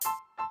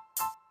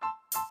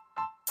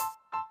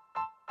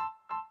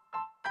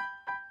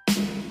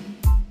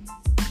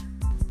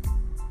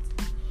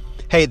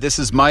Hey, this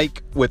is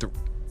Mike with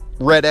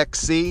Red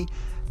XC.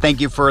 Thank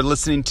you for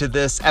listening to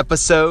this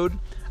episode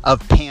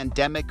of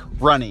Pandemic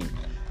Running.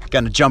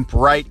 Gonna jump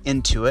right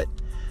into it.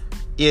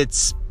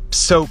 It's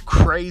so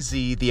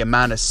crazy the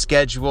amount of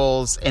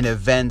schedules and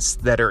events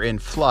that are in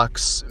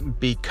flux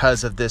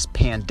because of this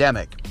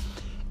pandemic.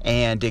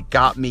 And it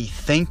got me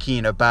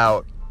thinking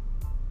about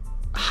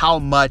how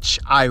much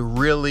I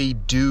really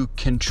do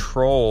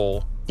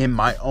control in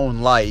my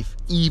own life,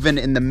 even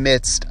in the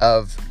midst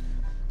of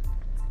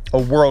a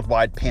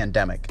worldwide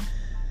pandemic.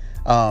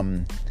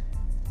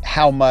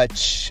 How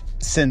much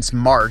since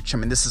March,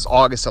 this is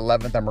August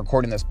 11th, I'm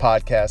recording this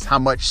podcast, how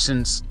much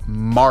since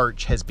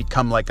March has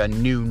become like a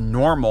new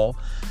normal,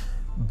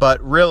 but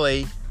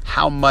really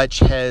how much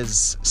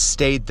has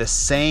stayed the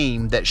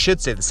same, that should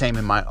stay the same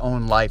in my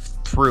own life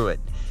through it.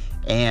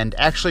 And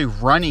actually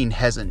running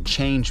hasn't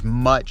changed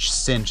much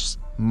since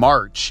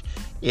March.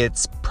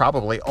 It's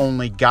probably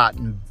only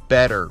gotten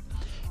better.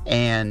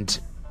 And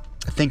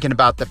thinking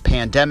about the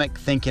pandemic,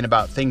 thinking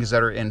about things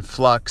that are in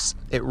flux,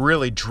 it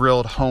really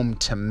drilled home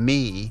to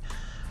me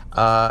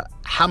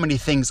how many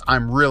things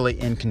I'm really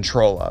in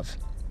control of.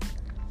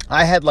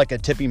 I had like a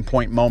tipping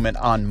point moment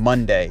on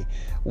Monday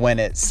when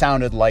it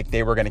sounded like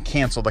they were going to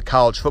cancel the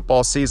college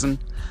football season.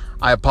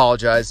 I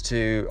apologize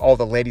to all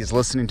the ladies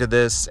listening to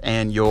this,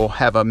 and you'll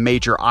have a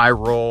major eye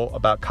roll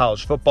about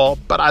college football,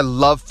 but I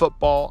love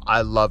football.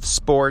 I love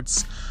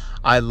sports.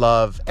 I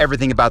love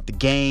everything about the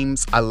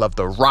games. I love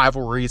the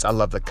rivalries. I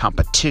love the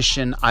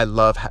competition. I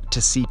love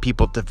to see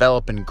people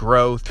develop and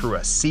grow through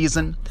a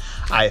season.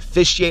 I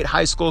officiate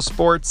high school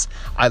sports.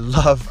 I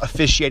love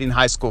officiating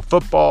high school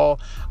football.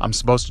 I'm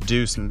supposed to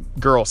do some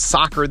girls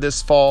soccer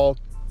this fall.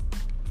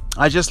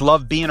 I just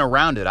love being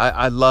around it.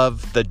 I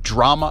love the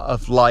drama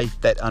of life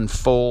that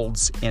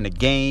unfolds in a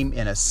game,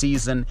 in a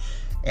season.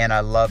 And I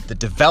love the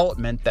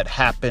development that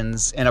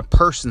happens in a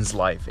person's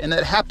life. And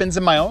it happens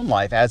in my own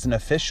life as an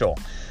official.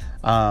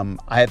 I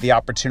have the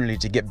opportunity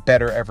to get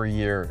better every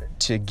year,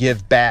 to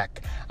give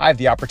back. I have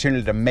the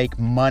opportunity to make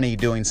money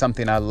doing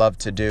something I love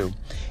to do.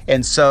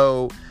 And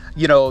so,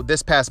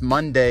 this past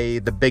Monday,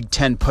 the Big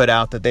Ten put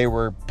out that they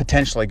were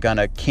potentially going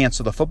to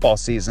cancel the football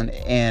season.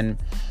 And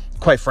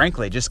quite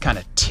frankly, it just kind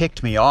of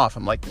ticked me off.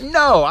 I'm like,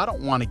 no, I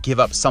don't want to give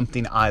up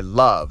something I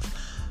love.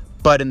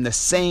 But in the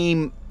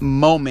same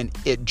moment,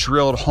 it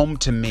drilled home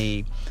to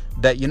me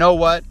that, you know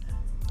what?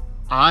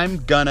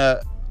 I'm going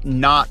to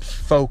not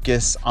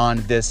focus on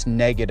this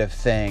negative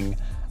thing.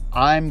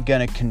 I'm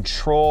going to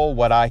control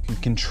what I can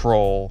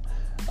control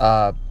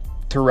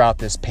throughout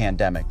this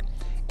pandemic.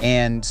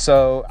 And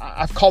so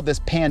I've called this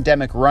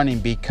pandemic running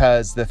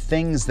because the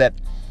things that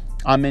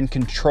I'm in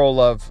control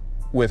of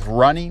with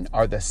running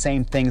are the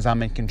same things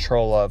I'm in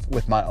control of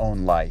with my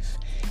own life.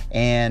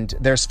 And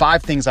there's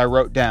 5 things I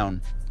wrote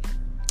down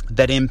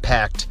that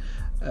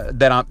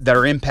that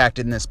are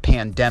impacted in this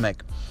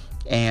pandemic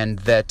and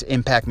that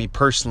impact me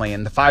personally.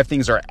 And the 5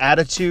 things are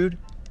attitude,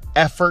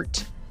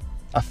 effort,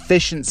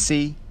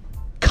 efficiency,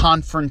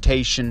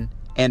 confrontation,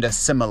 and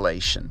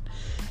assimilation.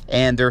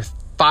 And there are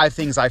 5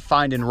 things I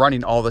find in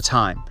running all the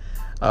time.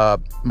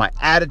 My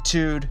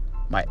attitude,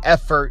 my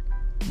effort,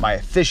 my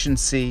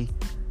efficiency,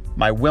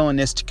 my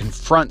willingness to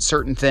confront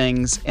certain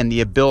things, and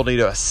the ability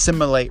to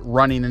assimilate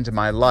running into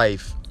my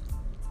life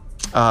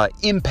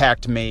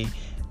impact me,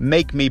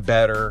 make me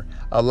better,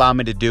 allow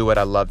me to do what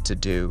I love to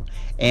do.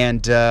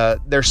 And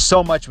there's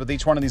so much with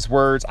each one of these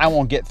words. I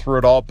won't get through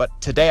it all, but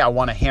today I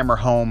want to hammer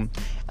home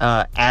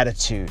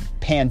attitude.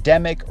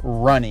 Pandemic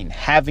running,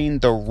 having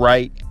the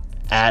right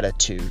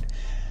attitude.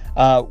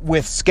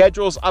 With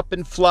schedules up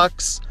in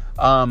flux,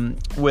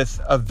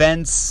 with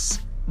events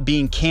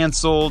being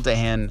canceled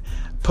and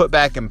put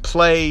back in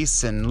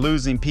place and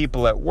losing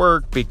people at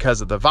work because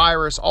of the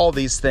virus, all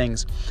these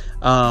things,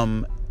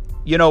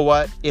 you know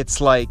what? It's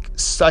like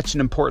such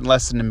an important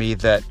lesson to me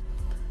that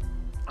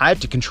I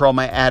have to control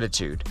my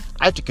attitude.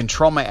 I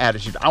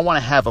want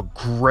to have a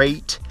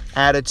great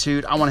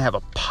attitude. I want to have a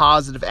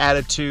positive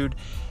attitude.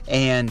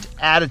 And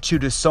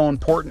attitude is so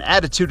important.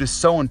 Attitude is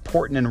so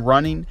important in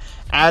running.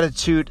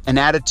 An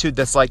attitude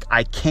that's like,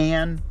 I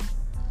can,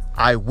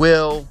 I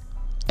will,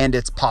 and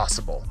it's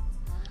possible.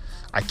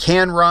 I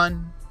can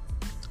run,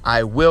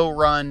 I will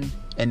run,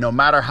 and no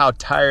matter how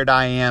tired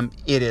I am,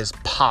 it is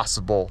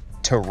possible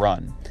to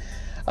run.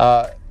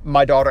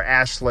 My daughter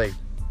Ashley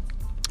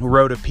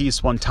wrote a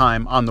piece one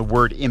time on the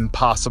word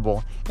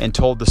impossible and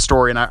told the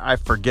story, and I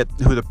forget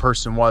who the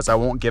person was. I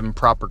won't give him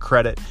proper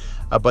credit,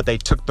 but they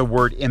took the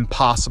word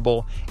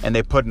impossible and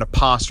they put an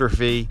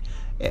apostrophe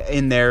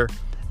in there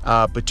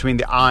between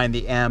the I and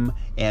the M,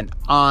 and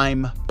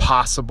I'm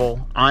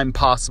possible.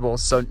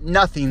 So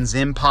nothing's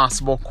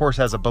impossible. Of course,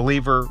 as a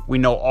believer, we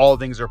know all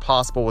things are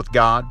possible with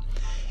God.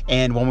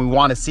 And when we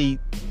want to see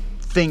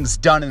things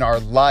done in our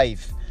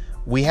life,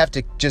 we have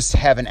to just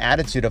have an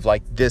attitude of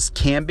like, this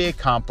can be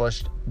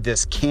accomplished.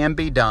 This can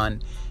be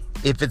done.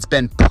 If it's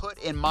been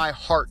put in my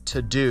heart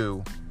to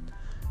do,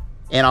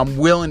 and I'm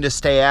willing to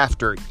stay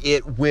after,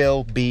 it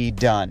will be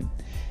done.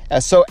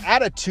 So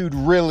attitude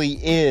really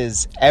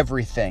is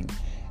everything.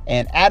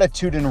 And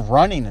attitude in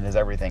running is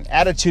everything.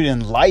 Attitude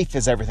in life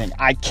is everything.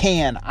 I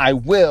can, I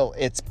will,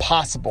 it's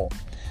possible.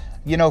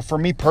 You know, for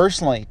me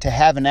personally, to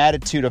have an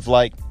attitude of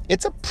like,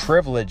 it's a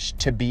privilege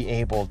to be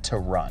able to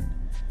run.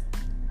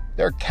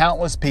 There are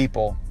countless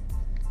people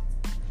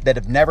that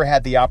have never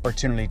had the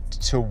opportunity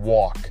to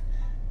walk,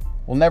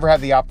 will never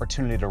have the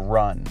opportunity to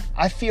run.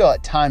 I feel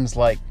at times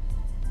like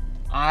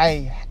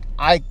I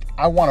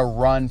want to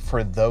run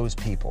for those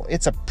people.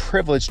 It's a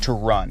privilege to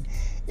run.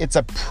 It's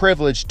a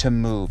privilege to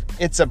move.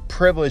 It's a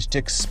privilege to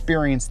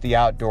experience the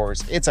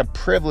outdoors. It's a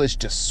privilege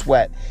to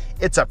sweat.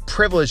 It's a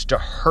privilege to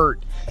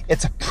hurt.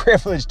 It's a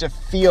privilege to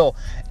feel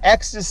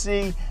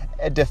ecstasy,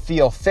 to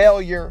feel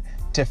failure,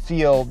 to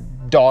feel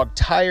dog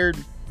tired.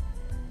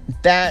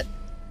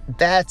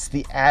 That's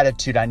the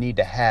attitude I need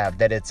to have,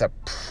 that it's a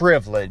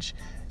privilege,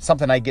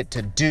 something I get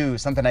to do,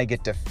 something I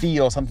get to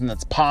feel, something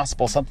that's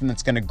possible, something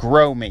that's going to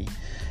grow me,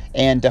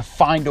 and to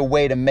find a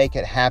way to make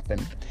it happen.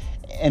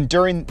 And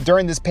during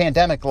this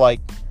pandemic,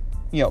 like,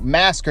 you know,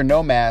 mask or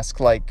no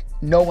mask, like,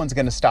 no one's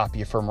going to stop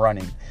you from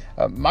running.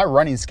 My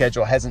running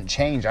schedule hasn't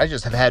changed. I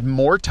just have had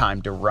more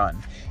time to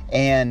run.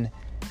 And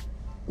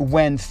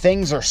when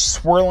things are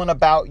swirling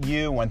about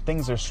you, when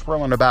things are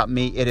swirling about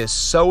me, it is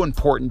so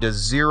important to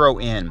zero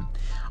in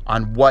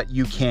on what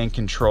you can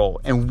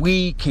control. And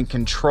we can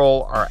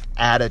control our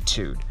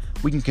attitude.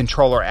 We can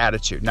control our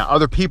attitude. Now,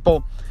 other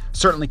people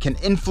certainly can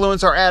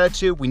influence our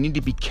attitude. We need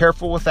to be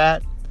careful with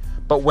that.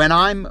 But when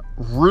I'm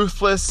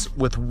ruthless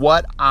with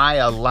what I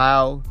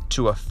allow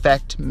to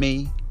affect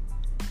me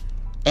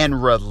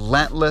and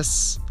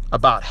relentless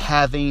about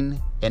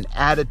having an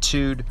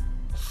attitude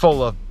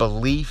full of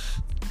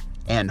belief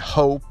and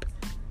hope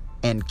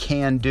and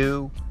can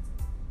do,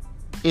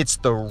 it's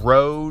the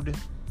road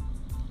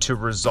to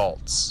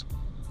results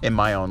in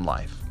my own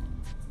life.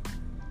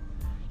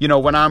 You know,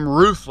 when I'm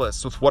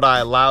ruthless with what I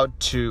allowed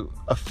to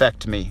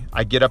affect me,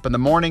 I get up in the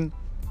morning,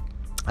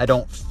 I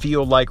don't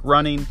feel like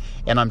running,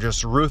 and I'm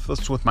just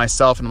ruthless with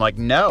myself, and I'm like,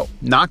 no,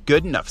 not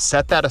good enough.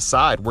 Set that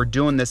aside. We're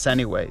doing this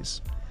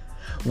anyways.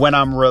 When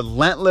I'm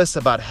relentless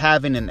about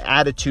having an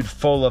attitude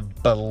full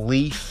of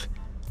belief,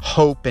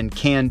 hope, and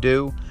can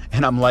do,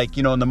 and I'm like,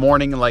 you know, in the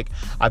morning, like,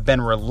 I've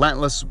been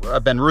ruthless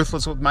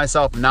with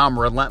myself. Now I'm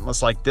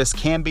relentless, like, this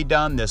can be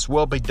done. This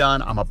will be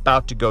done. I'm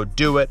about to go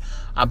do it.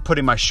 I'm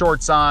putting my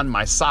shorts on,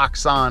 my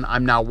socks on.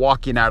 I'm now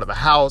walking out of the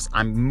house.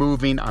 I'm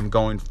moving. I'm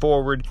going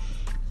forward.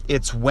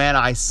 It's when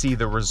I see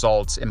the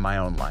results in my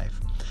own life.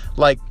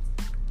 Like,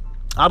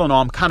 I don't know,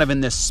 I'm kind of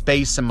in this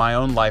space in my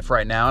own life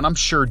right now, and I'm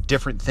sure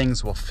different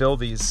things will fill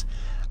these,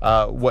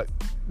 what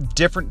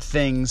different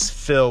things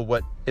fill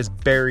what is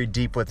buried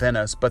deep within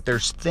us. But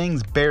there's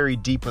things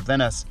buried deep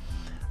within us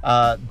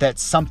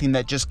that's something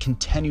that just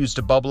continues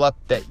to bubble up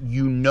that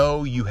you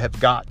know you have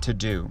got to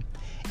do.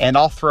 And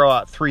I'll throw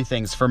out three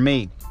things. For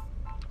me,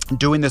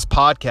 doing this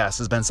podcast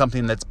has been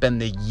something that's been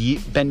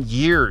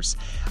years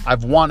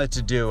I've wanted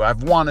to do.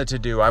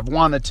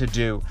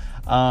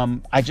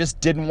 I just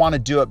didn't want to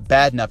do it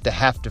bad enough to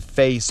have to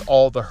face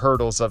all the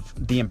hurdles of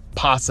the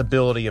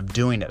impossibility of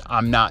doing it.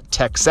 I'm not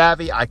tech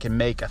savvy. I can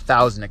make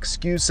 1,000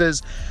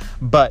 excuses,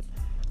 but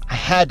I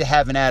had to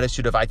have an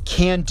attitude of I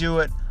can do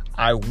it.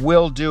 I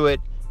will do it.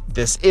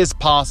 This is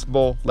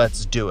possible.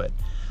 Let's do it.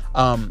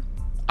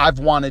 I've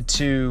wanted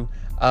to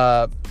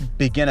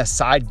begin a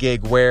side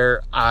gig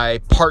where I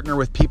partner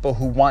with people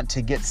who want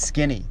to get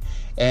skinny.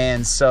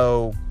 And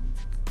so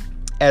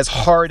as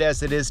hard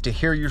as it is to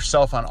hear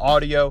yourself on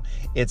audio,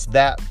 it's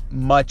that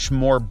much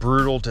more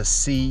brutal to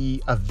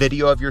see a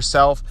video of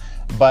yourself.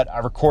 But I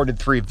recorded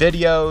 3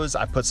 videos,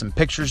 I put some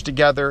pictures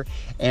together,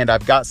 and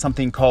I've got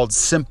something called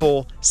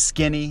Simple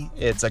Skinny.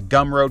 It's a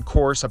Gumroad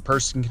course a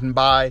person can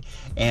buy,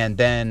 and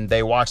then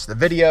they watch the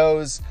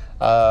videos.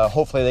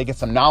 Hopefully they get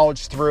some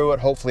knowledge through it.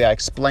 Hopefully I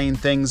explain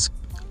things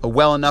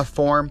well enough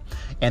for them,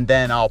 and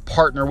then I'll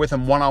partner with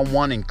them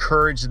one-on-one,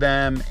 encourage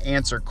them,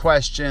 answer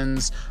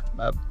questions,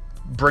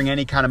 bring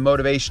any kind of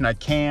motivation I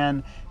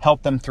can,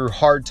 help them through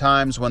hard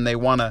times when they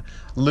want to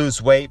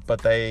lose weight,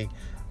 but they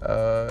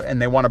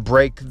want to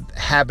break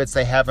habits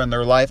they have in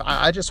their life.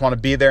 I just want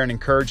to be there and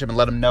encourage them and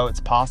let them know it's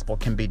possible,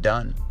 can be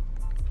done.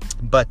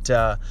 But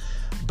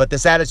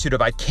this attitude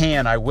of I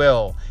can, I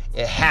will,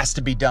 it has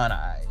to be done.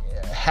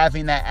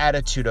 Having that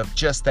attitude of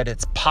just that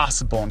it's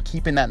possible and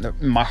keeping that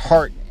in my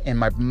heart and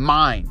my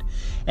mind.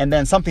 And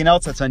then something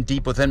else that's been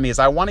deep within me is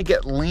I want to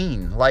get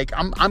lean. Like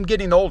I'm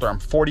getting older. I'm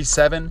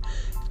 47.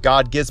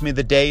 God gives me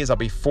the days. I'll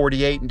be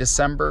 48 in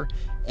December.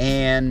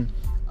 And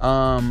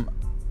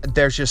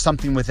there's just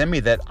something within me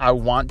that I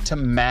want to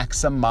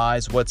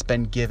maximize what's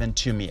been given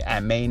to me.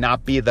 I may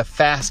not be the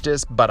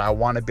fastest, but I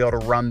want to be able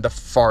to run the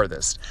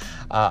farthest.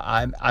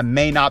 I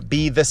may not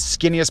be the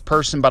skinniest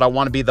person, but I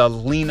want to be the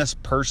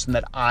leanest person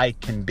that I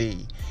can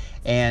be.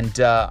 And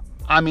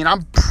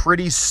I'm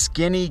pretty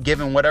skinny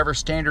given whatever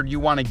standard you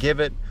want to give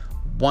it,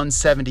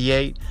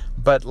 178.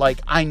 But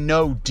like I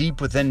know deep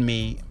within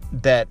me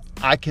that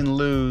I can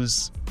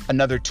lose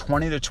another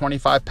 20 to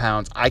 25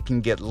 pounds. I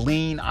can get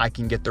lean. I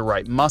can get the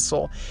right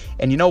muscle.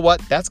 And you know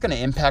what? That's going to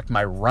impact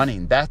my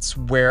running. That's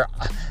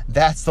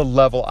the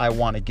level I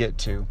want to get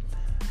to.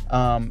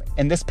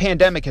 And this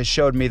pandemic has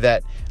showed me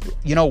that,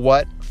 you know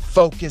what?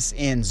 Focus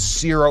in,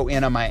 zero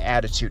in on my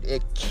attitude.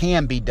 It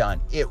can be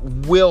done. It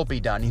will be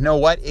done. You know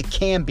what? It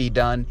can be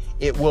done.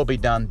 It will be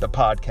done. The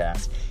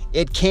podcast.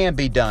 It can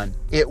be done.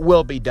 It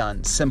will be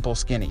done. Simple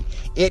Skinny.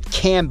 It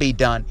can be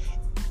done.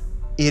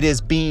 It is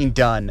being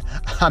done.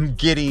 I'm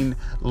getting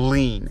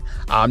lean.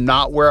 I'm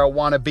not where I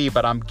want to be,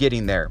 but I'm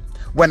getting there.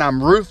 When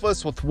I'm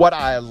ruthless with what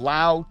I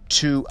allow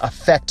to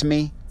affect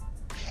me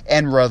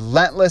and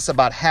relentless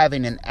about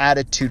having an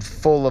attitude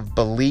full of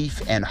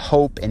belief and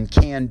hope and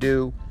can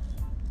do,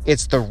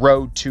 it's the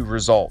road to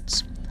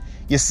results.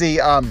 You see,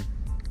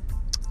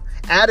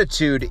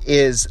 attitude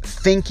is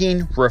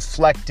thinking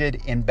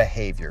reflected in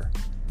behavior.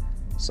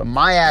 So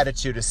my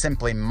attitude is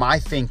simply my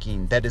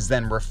thinking that is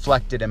then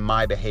reflected in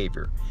my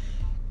behavior.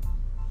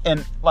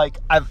 And like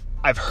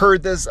I've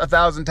heard this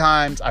 1,000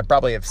 times. I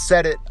probably have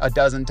said it a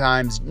dozen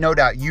times. No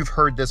doubt you've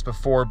heard this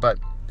before, but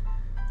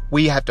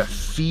we have to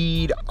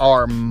feed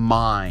our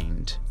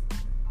mind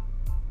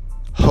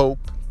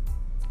hope,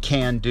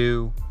 can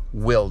do,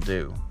 will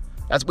do.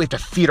 That's what we have to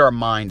feed our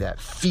mind at.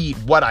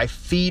 What I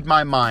feed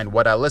my mind,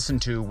 what I listen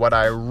to, what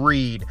I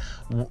read,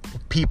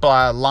 people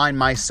I align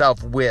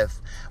myself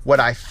with, what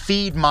I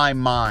feed my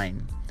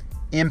mind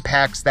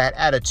impacts that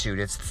attitude.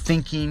 It's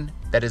thinking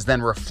that is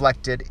then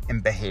reflected in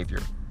behavior.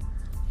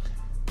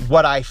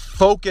 What I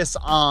focus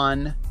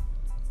on,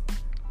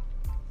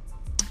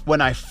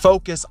 when I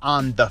focus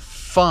on the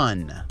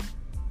fun,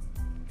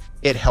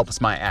 it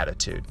helps my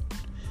attitude.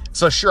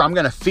 So sure, I'm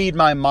going to feed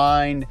my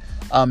mind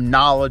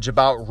knowledge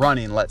about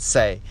running, let's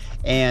say,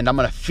 and I'm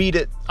going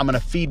to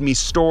feed me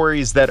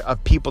stories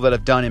of people that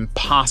have done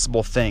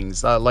impossible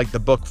things, like the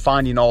book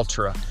Finding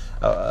Ultra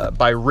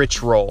by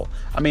Rich Roll.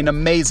 I mean,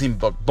 amazing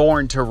book,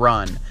 Born to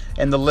Run,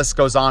 and the list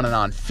goes on and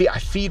on. I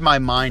feed my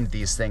mind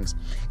these things,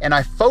 and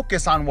I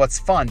focus on what's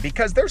fun,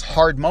 because there's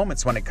hard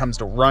moments when it comes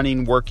to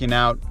running, working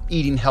out,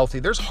 eating healthy.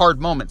 There's hard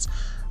moments,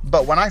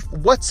 but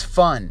what's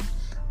fun?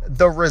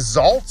 The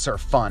results are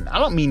fun. I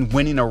don't mean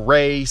winning a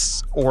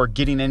race or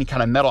getting any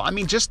kind of medal. I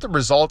mean just the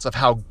results of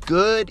how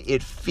good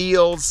it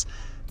feels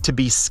to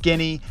be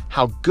skinny,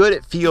 how good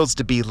it feels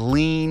to be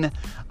lean,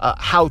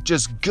 how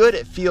just good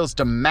it feels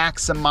to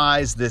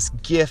maximize this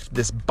gift,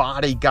 this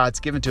body God's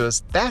given to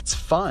us. That's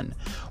fun.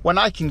 When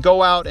I can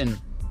go out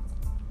and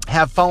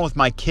have fun with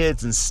my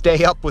kids and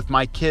stay up with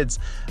my kids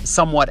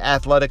somewhat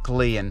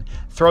athletically and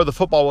throw the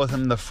football with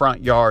them in the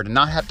front yard and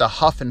not have to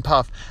huff and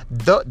puff.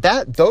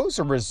 Those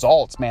are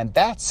results, man.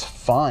 That's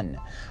fun.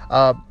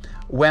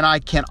 When I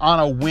can, on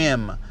a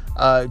whim,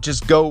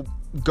 just go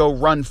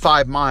run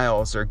 5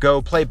 miles or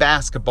go play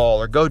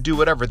basketball or go do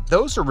whatever.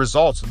 Those are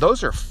results.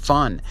 Those are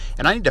fun.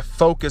 And I need to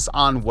focus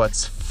on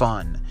what's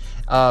fun.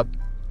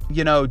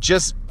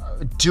 Just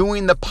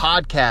doing the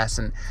podcast,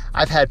 and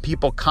I've had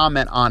people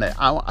comment on it.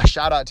 I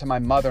shout out to my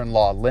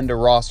mother-in-law, Linda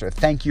Rosser.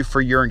 Thank you for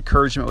your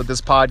encouragement with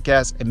this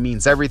podcast. It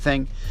means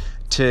everything.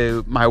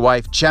 To my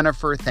wife,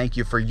 Jennifer, thank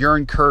you for your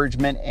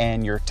encouragement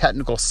and your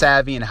technical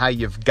savvy and how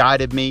you've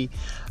guided me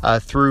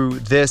through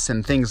this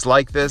and things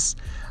like this.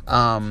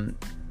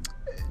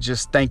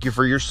 Just thank you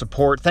for your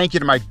support. Thank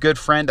you to my good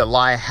friend,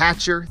 Elia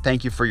Hatcher.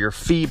 Thank you for your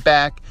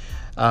feedback.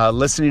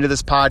 Listening to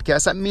this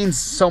podcast, that means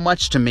so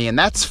much to me, and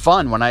that's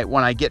fun when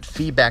I get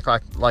feedback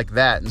like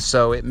that. And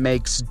so it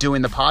makes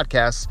doing the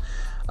podcast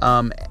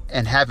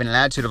and having an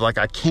attitude of like,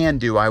 I can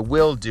do, I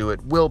will do,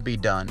 it will be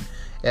done.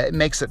 It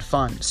makes it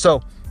fun.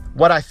 So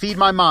what I feed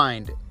my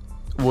mind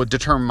will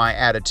determine my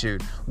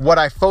attitude. What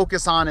I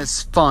focus on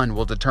is fun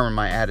will determine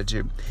my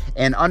attitude.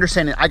 And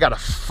understanding I got to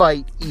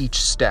fight each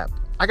step.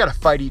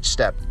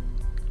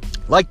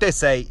 Like they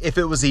say, if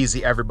it was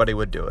easy, everybody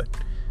would do it.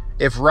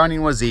 If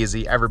running was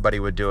easy, everybody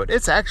would do it.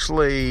 It's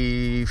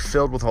actually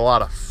filled with a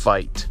lot of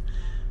fight.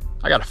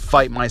 I got to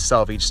fight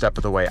myself each step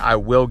of the way. I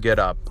will get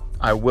up.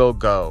 I will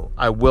go.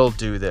 I will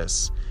do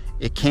this.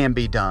 It can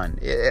be done.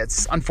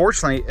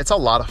 Unfortunately, it's a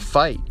lot of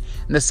fight.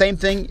 And the same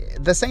thing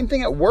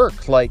at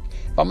work. Like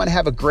if I'm going to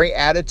have a great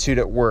attitude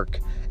at work,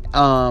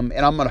 and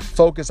I'm going to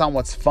focus on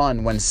what's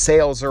fun when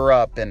sales are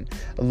up and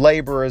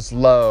labor is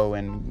low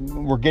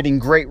and we're getting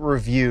great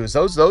reviews.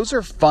 Those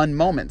are fun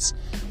moments.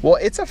 Well,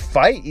 it's a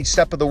fight each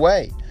step of the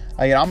way.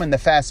 I'm in the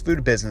fast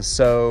food business,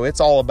 so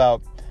it's all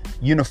about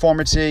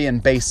uniformity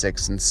and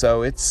basics. And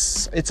so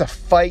it's a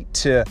fight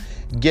to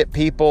get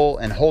people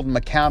and hold them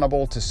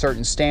accountable to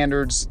certain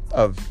standards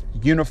of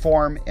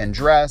uniform and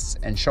dress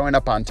and showing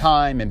up on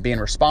time and being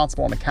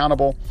responsible and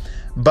accountable.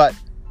 But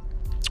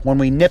when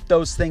we nip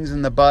those things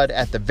in the bud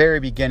at the very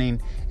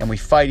beginning and we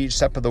fight each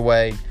step of the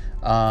way,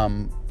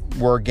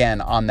 we're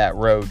again on that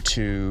road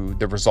to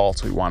the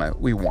results we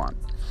want.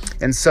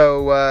 And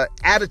so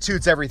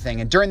attitude's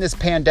everything. And during this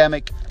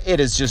pandemic, it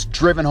has just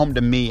driven home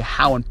to me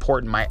how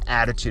important my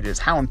attitude is,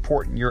 how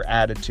important your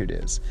attitude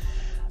is.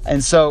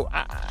 And so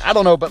I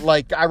don't know, but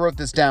like I wrote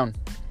this down.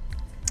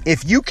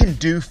 If you can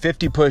do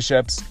 50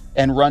 push-ups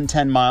and run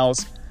 10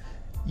 miles,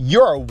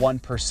 you're a one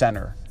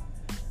percenter.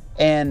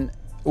 And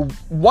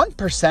one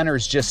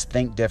percenters just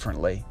think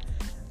differently.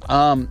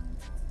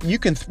 We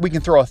can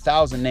throw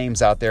 1,000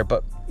 names out there,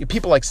 but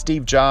people like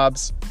Steve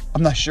Jobs,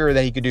 I'm not sure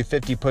that he could do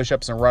 50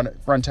 push-ups and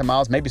run 10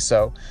 miles, maybe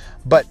so.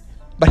 But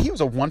he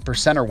was a one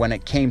percenter when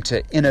it came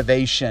to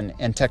innovation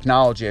and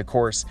technology. Of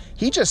course,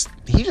 he just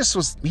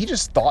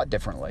thought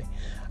differently.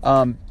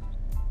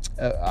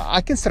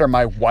 I consider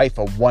my wife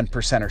a one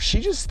percenter. She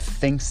just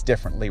thinks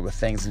differently with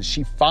things, and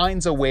she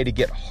finds a way to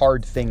get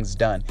hard things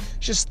done.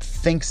 She just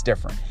thinks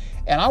different.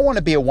 And I want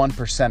to be a one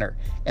percenter,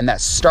 and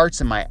that starts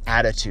in my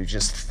attitude,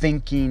 just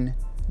thinking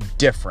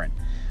different.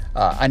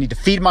 I need to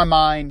feed my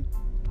mind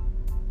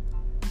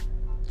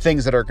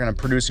things that are going to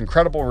produce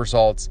incredible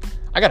results.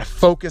 I got to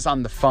focus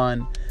on the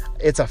fun.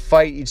 It's a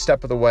fight each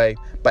step of the way,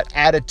 but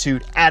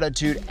attitude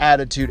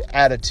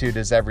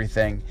is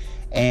everything.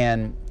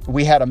 And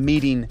we had a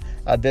meeting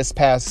this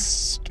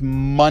past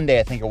Monday,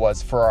 I think it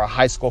was, for our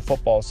high school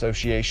football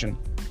association.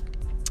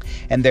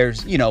 And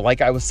there's,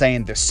 like I was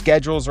saying, the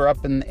schedules are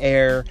up in the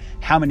air.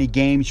 How many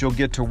games you'll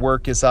get to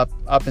work is up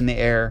in the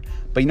air.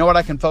 But you know what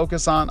I can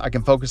focus on? I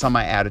can focus on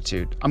my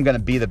attitude. I'm going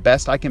to be the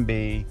best I can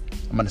be.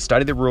 I'm going to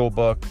study the rule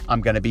book.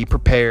 I'm going to be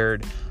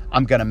prepared.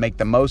 I'm going to make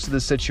the most of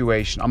the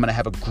situation. I'm going to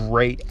have a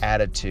great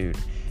attitude.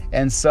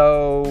 And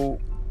so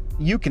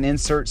you can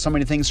insert so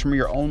many things from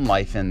your own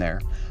life in there.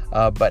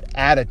 But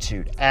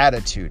attitude.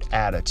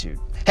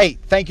 Hey,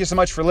 thank you so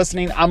much for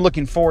listening. I'm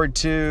looking forward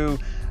to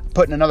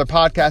putting another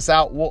podcast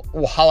out.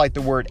 We'll highlight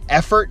the word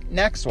effort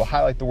next.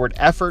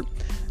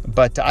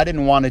 But I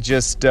didn't want to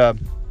just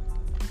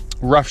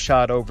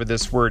roughshod over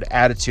this word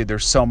attitude.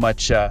 There's so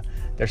much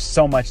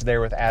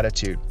there with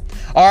attitude.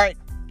 All right.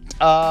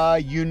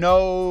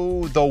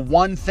 The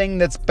one thing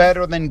that's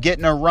better than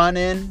getting a run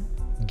in,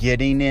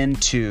 getting in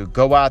two.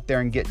 Go out there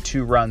and get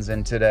 2 runs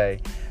in today.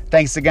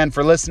 Thanks again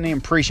for listening.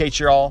 Appreciate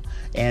you all.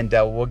 And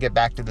we'll get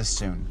back to this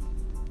soon.